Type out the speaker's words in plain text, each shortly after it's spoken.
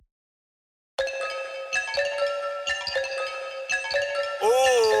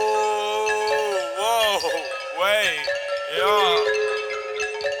Yeah.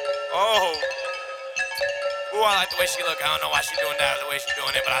 Oh. Ooh, I like the way she look. I don't know why she doing that or the way she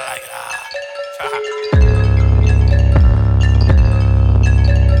doing it, but I like it.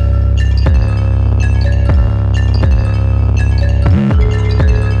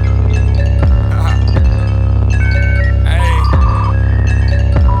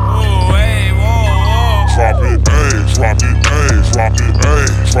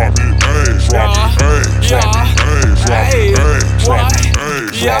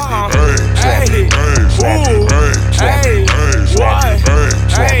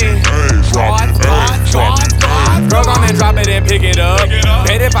 Girl, gonna drop it and pick it up.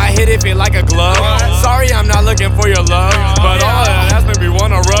 Bet if I hit it, feel like a glove. Sorry, I'm not looking for your love, but all of that's make me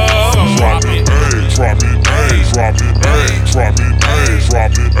wanna rub. Drop it, drop it, drop it, drop it, drop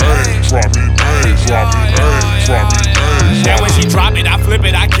it, drop it, drop it, drop it. And when she drop it, I flip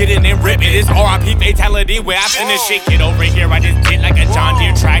it, I get it and rip it. It's RIP fatality where I finish shit. Get over here, I just did like a John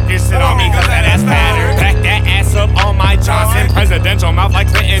Deere tractor. Sit on me cause that ass fatter. Back that ass up on my Johnson. Presidential mouth like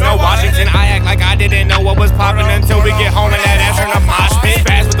Clinton or Washington. I act like I didn't know what was poppin' until we get home and that ass turn a mosh pit.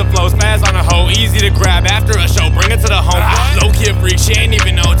 Spaz with the flow, spaz on a hoe. Easy to grab after a show, bring it to the home. Low key a freak, she ain't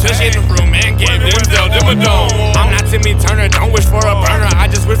even know till she in the room and gave Denzel Dimmadome. I'm not Timmy Turner, don't wish for a burner. I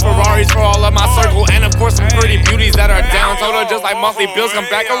just wish Ferraris for all of my circle. And of course some pretty beauties that are down. Told her just like monthly bills come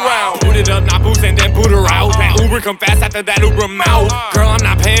back around. Boot it up, not boost and then boot her out. That Uber come fast after that Uber mouth. Girl, I'm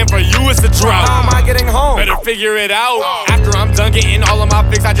not paying for you, it's a drought. How am I getting home? Better figure it out. After I'm done getting all of my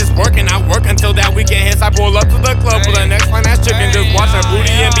fix, I just work and I work until that weekend hits. I pull up to the club for the next fine ass chicken. Just watch her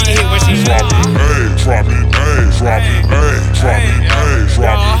booty and be hit when she drop it, drop it, drop it, drop it, drop it,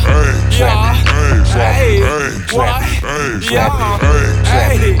 drop it, drop it, drop it, drop it, drop it,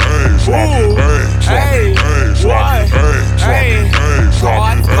 drop it, drop it,